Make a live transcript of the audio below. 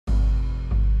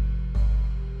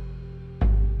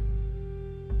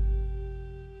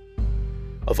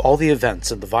Of all the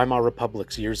events in the Weimar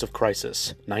Republic's years of crisis,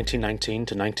 1919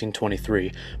 to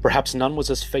 1923, perhaps none was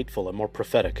as fateful and more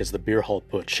prophetic as the Beer Hall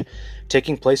Putsch.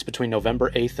 Taking place between November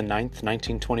 8th and 9th,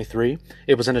 1923,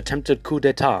 it was an attempted coup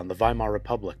d'etat in the Weimar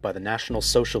Republic by the National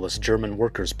Socialist German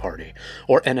Workers' Party,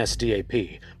 or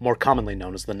NSDAP, more commonly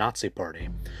known as the Nazi Party.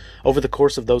 Over the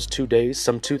course of those 2 days,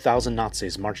 some 2,000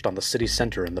 Nazis marched on the city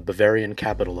center in the Bavarian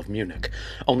capital of Munich,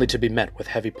 only to be met with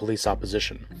heavy police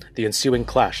opposition, the ensuing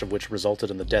clash of which resulted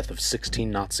in the death of 16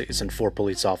 Nazis and 4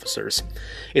 police officers.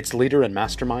 Its leader and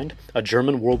mastermind, a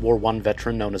German World War I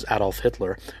veteran known as Adolf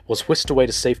Hitler, was whisked away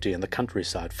to safety in the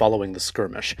countryside following the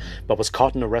skirmish, but was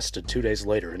caught and arrested 2 days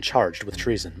later and charged with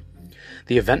treason.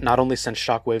 The event not only sent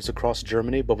shockwaves across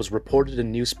Germany, but was reported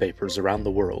in newspapers around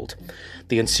the world.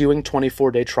 The ensuing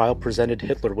 24-day trial presented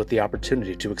Hitler with the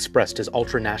opportunity to express his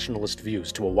ultra-nationalist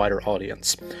views to a wider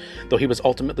audience. Though he was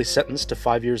ultimately sentenced to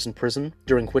 5 years in prison,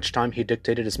 during which time he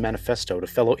dictated his manifesto to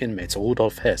fellow inmates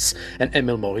Rudolf Hess and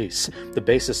Emil Maurice, the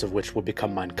basis of which would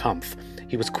become Mein Kampf,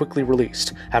 he was quickly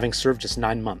released, having served just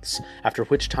 9 months, after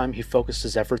which time he focused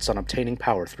his efforts on obtaining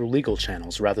power through legal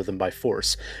channels rather than by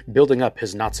force, building up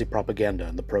his Nazi propaganda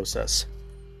in the process.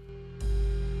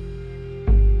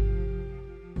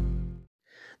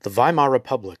 The Weimar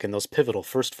Republic in those pivotal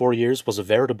first 4 years was a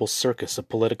veritable circus of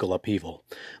political upheaval.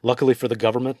 Luckily for the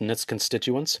government and its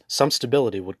constituents, some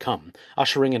stability would come,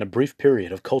 ushering in a brief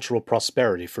period of cultural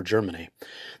prosperity for Germany.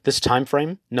 This time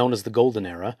frame, known as the Golden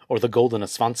Era, or the Goldene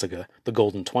Zwanziger, the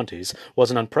Golden Twenties,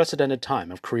 was an unprecedented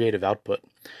time of creative output.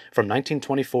 From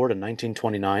 1924 to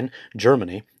 1929,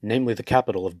 Germany, namely the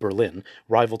capital of Berlin,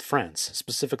 rivaled France,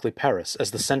 specifically Paris, as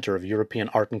the center of European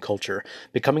art and culture,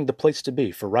 becoming the place to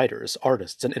be for writers,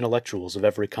 artists, and intellectuals of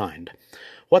every kind.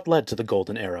 What led to the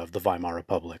golden era of the Weimar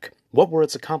Republic? What were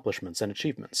its accomplishments and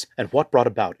achievements? And what brought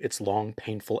about its long,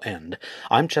 painful end?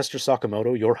 I'm Chester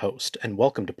Sakamoto, your host, and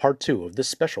welcome to part 2 of this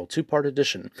special 2-part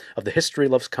edition of the History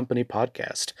Loves Company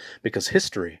podcast, because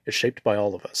history is shaped by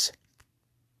all of us.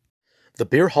 The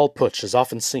Beer Hall Putsch is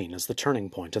often seen as the turning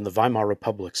point in the Weimar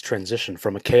Republic's transition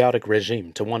from a chaotic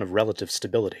regime to one of relative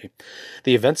stability.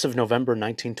 The events of November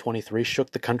 1923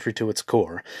 shook the country to its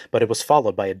core, but it was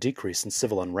followed by a decrease in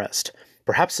civil unrest.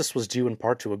 Perhaps this was due in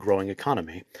part to a growing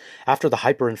economy. After the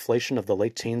hyperinflation of the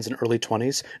late teens and early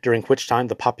 20s, during which time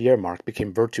the Papiermark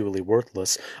became virtually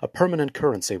worthless, a permanent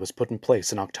currency was put in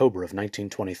place in October of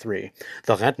 1923,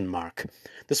 the Rentenmark.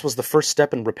 This was the first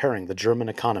step in repairing the German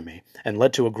economy, and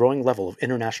led to a growing level of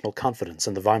international confidence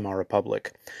in the Weimar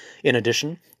Republic. In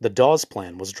addition, the Dawes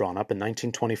Plan was drawn up in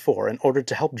 1924 in order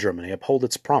to help Germany uphold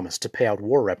its promise to pay out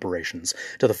war reparations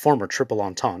to the former Triple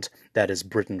Entente, that is,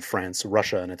 Britain, France,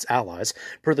 Russia, and its allies,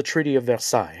 per the Treaty of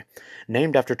Versailles.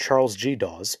 Named after Charles G.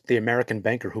 Dawes, the American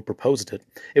banker who proposed it,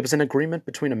 it was an agreement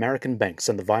between American banks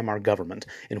and the Weimar government,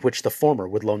 in which the former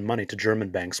would loan money to German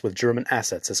banks with German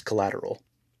assets as collateral.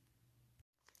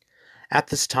 At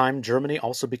this time, Germany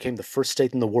also became the first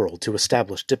state in the world to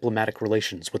establish diplomatic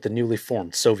relations with the newly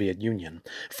formed Soviet Union,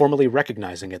 formally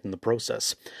recognizing it in the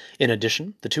process. In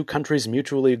addition, the two countries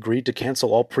mutually agreed to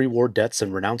cancel all pre-war debts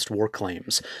and renounced war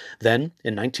claims. Then,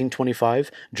 in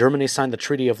 1925, Germany signed the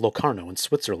Treaty of Locarno in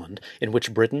Switzerland, in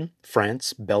which Britain,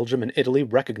 France, Belgium, and Italy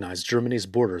recognized Germany's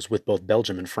borders with both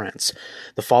Belgium and France.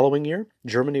 The following year,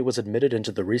 Germany was admitted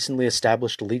into the recently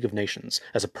established League of Nations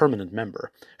as a permanent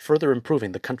member, further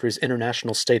improving the country's international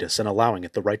status and allowing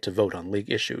it the right to vote on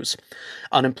League issues.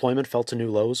 Unemployment fell to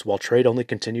new lows, while trade only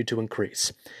continued to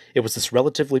increase. It was this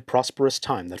relatively prosperous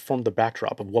time that formed the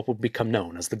backdrop of what would become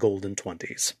known as the Golden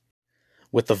Twenties.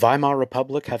 With the Weimar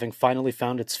Republic having finally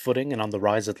found its footing and on the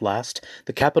rise at last,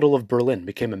 the capital of Berlin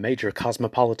became a major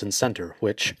cosmopolitan center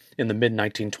which, in the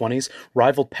mid-1920s,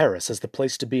 rivaled Paris as the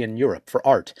place to be in Europe for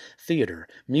art, theater,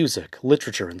 music,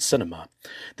 literature, and cinema.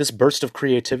 This burst of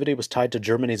creativity was tied to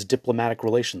Germany's diplomatic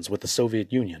relations with the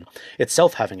Soviet Union,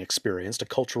 itself having experienced a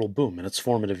cultural boom in its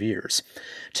formative years.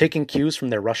 Taking cues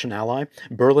from their Russian ally,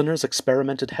 Berliners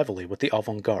experimented heavily with the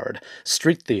avant-garde.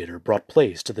 Street theater brought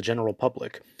plays to the general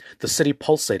public. The city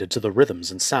pulsated to the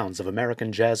rhythms and sounds of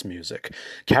American jazz music.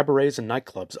 Cabarets and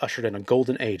nightclubs ushered in a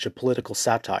golden age of political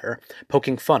satire,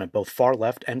 poking fun at both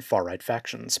far-left and far-right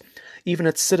factions. Even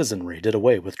its citizenry did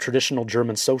away with traditional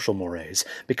German social mores,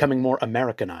 becoming more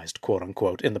Americanized,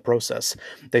 quote-unquote, in the process.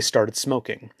 They started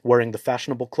smoking, wearing the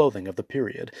fashionable clothing of the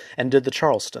period, and did the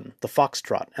Charleston, the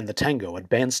foxtrot, and the tango at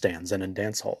bandstands and in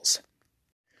dance halls.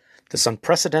 This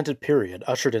unprecedented period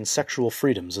ushered in sexual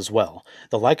freedoms as well,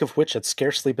 the like of which had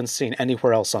scarcely been seen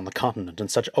anywhere else on the continent in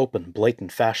such open, blatant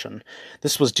fashion.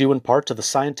 This was due in part to the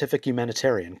Scientific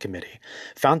Humanitarian Committee.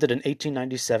 Founded in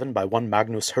 1897 by one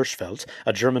Magnus Hirschfeld,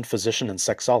 a German physician and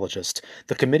sexologist,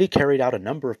 the committee carried out a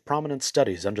number of prominent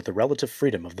studies under the relative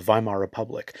freedom of the Weimar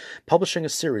Republic, publishing a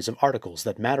series of articles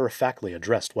that matter-of-factly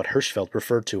addressed what Hirschfeld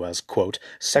referred to as, quote,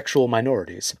 sexual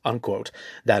minorities, unquote,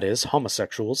 that is,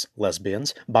 homosexuals,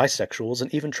 lesbians, bisexuals,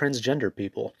 and even transgender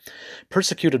people.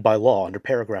 Persecuted by law under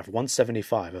paragraph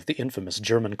 175 of the infamous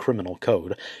German Criminal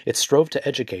Code, it strove to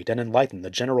educate and enlighten the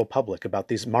general public about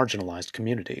these marginalized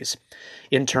communities.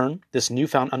 In turn, this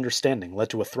newfound understanding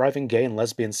led to a thriving gay and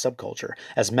lesbian subculture,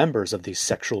 as members of these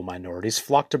sexual minorities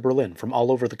flocked to Berlin from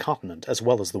all over the continent as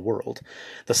well as the world.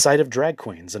 The sight of drag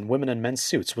queens and women in men's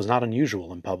suits was not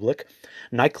unusual in public.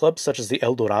 Nightclubs such as the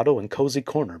El Dorado and Cozy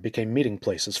Corner became meeting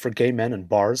places for gay men, and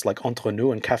bars like Entre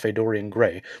Nous and Café Dorian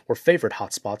Gray were favorite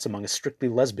hotspots among a strictly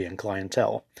lesbian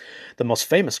clientele. The most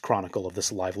famous chronicle of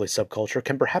this lively subculture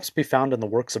can perhaps be found in the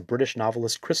works of British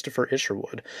novelist Christopher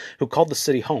Isherwood, who called the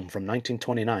city home from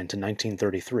 1929 to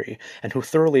 1933, and who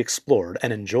thoroughly explored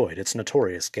and enjoyed its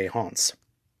notorious gay haunts.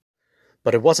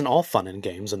 But it wasn't all fun and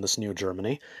games in this new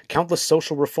Germany. Countless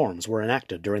social reforms were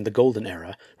enacted during the Golden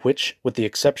Era, which, with the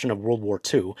exception of World War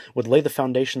II, would lay the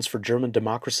foundations for German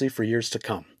democracy for years to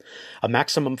come. A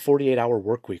maximum 48-hour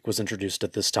workweek was introduced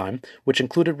at this time, which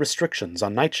included restrictions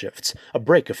on night shifts, a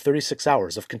break of 36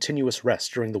 hours of continuous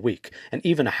rest during the week, and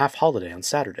even a half-holiday on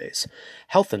Saturdays.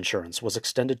 Health insurance was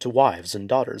extended to wives and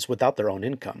daughters without their own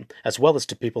income, as well as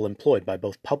to people employed by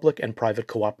both public and private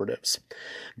cooperatives.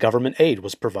 Government aid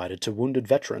was provided to wounded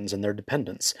veterans and their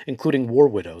dependents, including war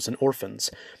widows and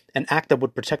orphans. An act that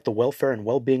would protect the welfare and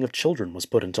well-being of children was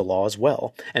put into law as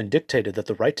well, and dictated that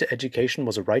the right to education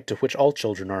was a right to which all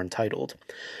children are entitled.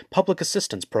 Public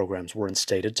assistance programs were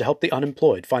instated to help the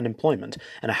unemployed find employment,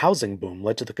 and a housing boom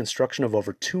led to the construction of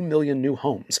over 2 million new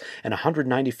homes and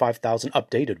 195,000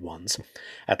 updated ones.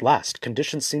 At last,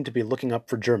 conditions seemed to be looking up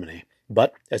for Germany,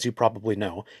 but, as you probably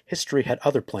know, history had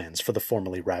other plans for the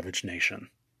formerly ravaged nation.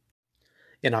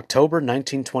 In October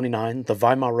 1929, the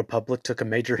Weimar Republic took a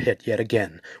major hit yet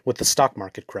again, with the stock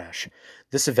market crash.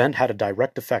 This event had a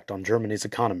direct effect on Germany's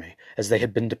economy, as they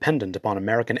had been dependent upon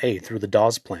American aid through the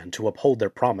Dawes Plan to uphold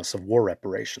their promise of war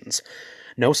reparations.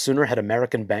 No sooner had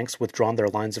American banks withdrawn their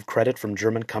lines of credit from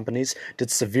German companies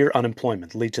did severe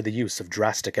unemployment lead to the use of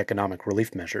drastic economic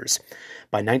relief measures.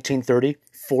 By 1930,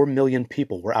 4 million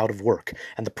people were out of work,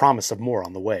 and the promise of more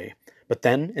on the way. But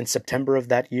then, in September of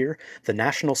that year, the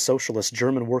National Socialist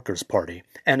German Workers' Party,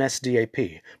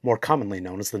 NSDAP, more commonly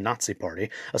known as the Nazi Party,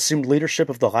 assumed leadership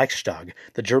of the Reichstag,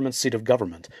 the German seat of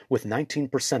government, with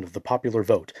 19% of the popular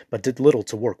vote, but did little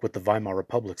to work with the Weimar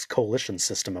Republic's coalition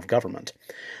system of government.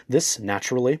 This,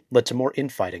 naturally, led to more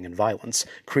infighting and violence,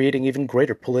 creating even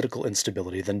greater political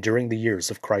instability than during the years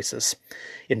of crisis.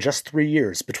 In just 3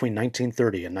 years, between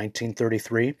 1930 and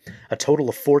 1933, a total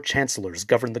of 4 chancellors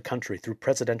governed the country through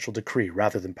presidential decree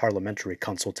rather than parliamentary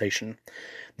consultation.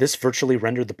 This virtually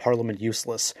rendered the parliament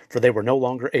useless, for they were no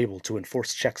longer able to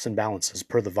enforce checks and balances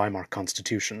per the Weimar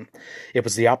Constitution. It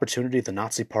was the opportunity the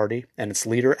Nazi Party and its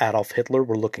leader Adolf Hitler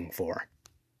were looking for.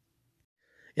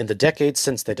 In the decades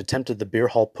since they'd attempted the beer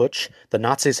hall putsch, the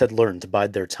Nazis had learned to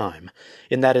bide their time.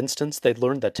 In that instance, they'd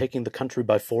learned that taking the country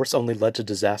by force only led to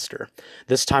disaster.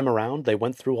 This time around, they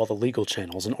went through all the legal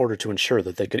channels in order to ensure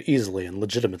that they could easily and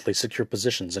legitimately secure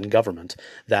positions in government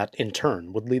that, in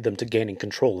turn, would lead them to gaining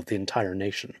control of the entire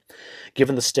nation.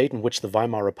 Given the state in which the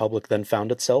Weimar Republic then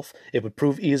found itself, it would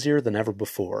prove easier than ever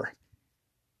before.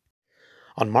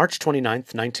 On March 29,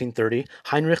 1930,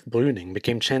 Heinrich Brüning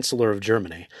became Chancellor of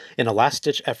Germany. In a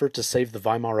last-ditch effort to save the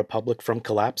Weimar Republic from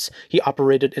collapse, he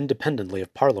operated independently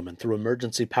of Parliament through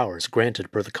emergency powers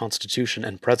granted per the Constitution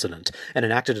and President, and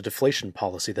enacted a deflation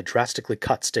policy that drastically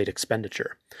cut state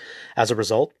expenditure. As a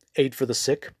result, aid for the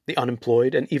sick, the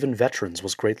unemployed, and even veterans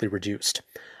was greatly reduced.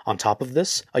 On top of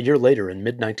this, a year later in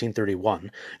mid-1931,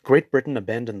 Great Britain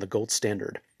abandoned the gold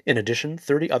standard. In addition,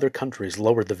 30 other countries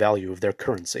lowered the value of their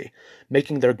currency,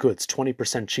 making their goods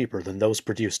 20% cheaper than those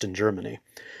produced in Germany.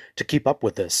 To keep up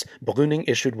with this, Brüning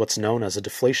issued what's known as a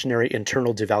deflationary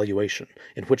internal devaluation,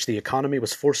 in which the economy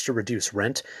was forced to reduce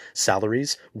rent,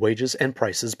 salaries, wages, and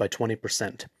prices by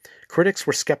 20%. Critics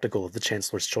were skeptical of the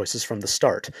Chancellor's choices from the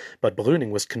start, but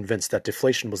Brüning was convinced that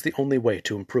deflation was the only way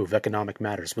to improve economic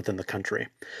matters within the country.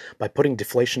 By putting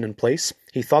deflation in place,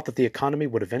 he thought that the economy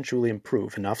would eventually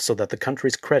improve enough so that the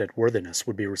country's credit worthiness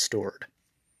would be restored.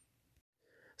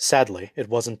 Sadly, it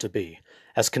wasn't to be.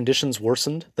 As conditions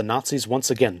worsened, the Nazis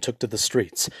once again took to the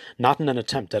streets, not in an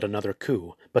attempt at another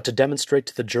coup, but to demonstrate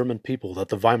to the German people that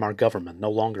the Weimar government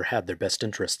no longer had their best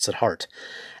interests at heart.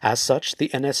 As such, the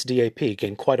NSDAP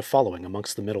gained quite a following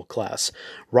amongst the middle class.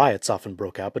 Riots often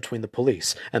broke out between the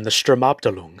police and the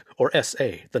Sturmabteilung, or SA,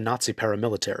 the Nazi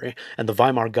paramilitary, and the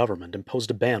Weimar government imposed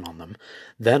a ban on them.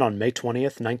 Then, on May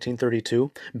 20th,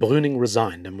 1932, Brüning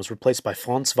resigned and was replaced by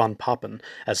Franz von Papen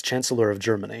as Chancellor of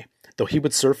Germany. Though he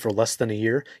would serve for less than a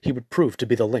year, he would prove to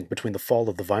be the link between the fall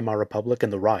of the Weimar Republic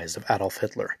and the rise of Adolf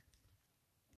Hitler.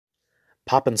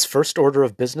 Papen's first order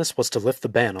of business was to lift the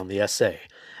ban on the SA.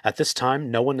 At this time,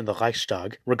 no one in the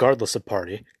Reichstag, regardless of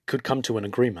party, could come to an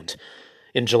agreement.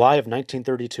 In July of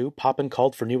 1932, Papen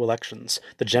called for new elections,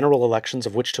 the general elections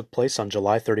of which took place on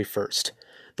July 31st.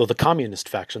 Though the communist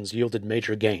factions yielded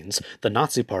major gains, the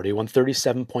Nazi Party won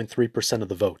 37.3% of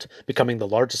the vote, becoming the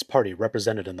largest party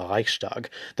represented in the Reichstag,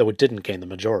 though it didn't gain the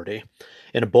majority.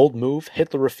 In a bold move,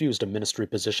 Hitler refused a ministry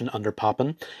position under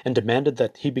Papen and demanded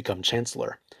that he become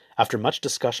chancellor. After much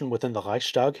discussion within the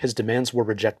Reichstag, his demands were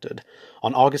rejected.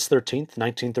 On August 13,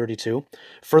 1932,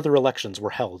 further elections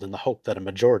were held in the hope that a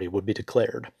majority would be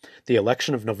declared. The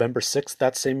election of November 6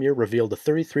 that same year revealed a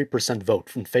 33%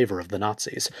 vote in favor of the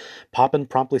Nazis. Papen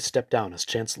promptly stepped down as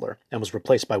chancellor and was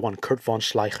replaced by one Kurt von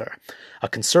Schleicher. A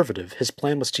conservative, his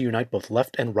plan was to unite both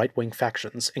left and right-wing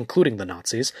factions, including the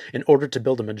Nazis, in order to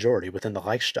build a majority within the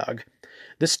Reichstag.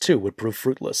 This too would prove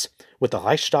fruitless. With the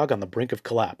Reichstag on the brink of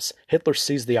collapse, Hitler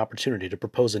seized the opportunity to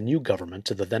propose a new government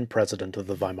to the then president of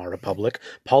the Weimar Republic,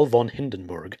 Paul von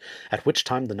Hindenburg, at which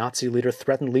time the Nazi leader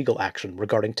threatened legal action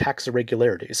regarding tax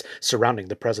irregularities surrounding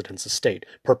the president's estate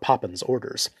per Papen's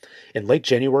orders. In late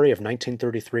January of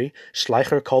 1933,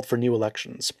 Schleicher called for new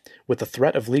elections. With the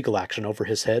threat of legal action over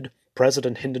his head,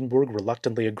 President Hindenburg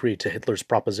reluctantly agreed to Hitler's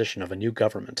proposition of a new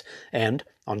government, and,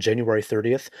 on January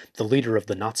 30th, the leader of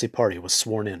the Nazi Party was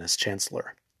sworn in as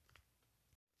chancellor.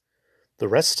 The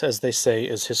rest, as they say,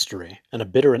 is history, and a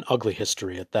bitter and ugly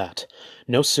history at that.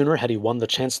 No sooner had he won the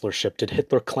chancellorship did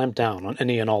Hitler clamp down on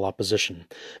any and all opposition.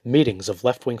 Meetings of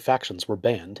left-wing factions were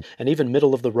banned, and even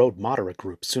middle-of-the-road moderate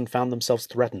groups soon found themselves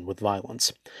threatened with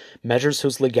violence. Measures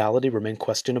whose legality remained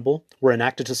questionable were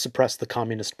enacted to suppress the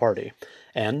Communist Party,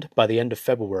 and, by the end of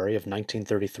February of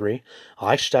 1933,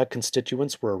 Reichstag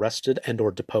constituents were arrested and or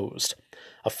deposed.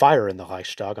 A fire in the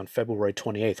Reichstag on February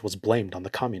 28th was blamed on the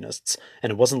Communists,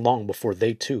 and it wasn't long before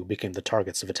they too became the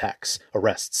targets of attacks,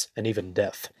 arrests, and even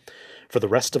death. For the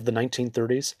rest of the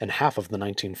 1930s and half of the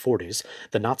 1940s,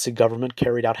 the Nazi government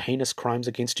carried out heinous crimes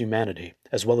against humanity,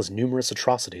 as well as numerous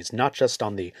atrocities not just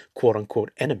on the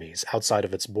quote-unquote enemies outside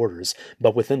of its borders,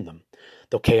 but within them.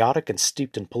 Though chaotic and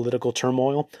steeped in political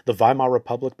turmoil, the Weimar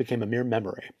Republic became a mere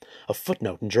memory, a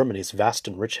footnote in Germany's vast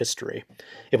and rich history.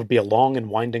 It would be a long and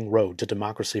winding road to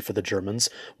democracy for the Germans,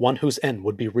 one whose end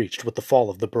would be reached with the fall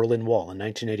of the Berlin Wall in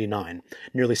 1989,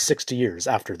 nearly 60 years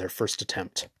after their first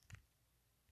attempt.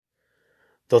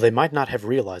 Though they might not have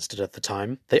realized it at the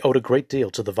time, they owed a great deal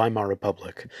to the Weimar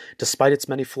Republic. Despite its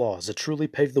many flaws, it truly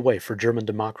paved the way for German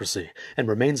democracy, and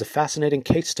remains a fascinating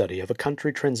case study of a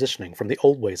country transitioning from the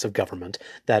old ways of government,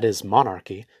 that is,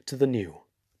 monarchy, to the new.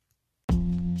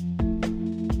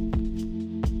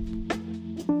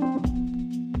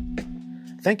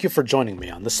 Thank you for joining me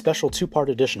on this special two-part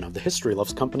edition of the History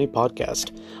Loves Company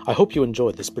podcast. I hope you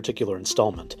enjoyed this particular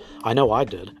installment. I know I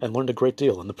did, and learned a great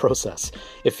deal in the process.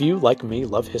 If you, like me,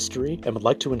 love history and would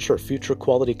like to ensure future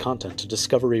quality content to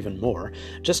discover even more,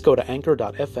 just go to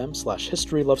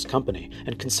anchor.fm/historylovescompany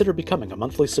and consider becoming a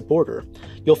monthly supporter.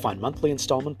 You'll find monthly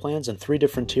installment plans in 3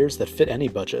 different tiers that fit any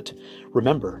budget.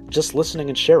 Remember, just listening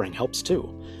and sharing helps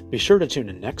too. Be sure to tune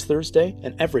in next Thursday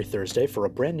and every Thursday for a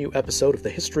brand new episode of the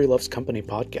History Loves Company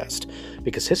podcast,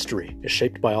 because history is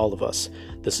shaped by all of us.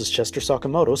 This is Chester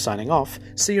Sakamoto signing off.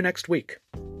 See you next week.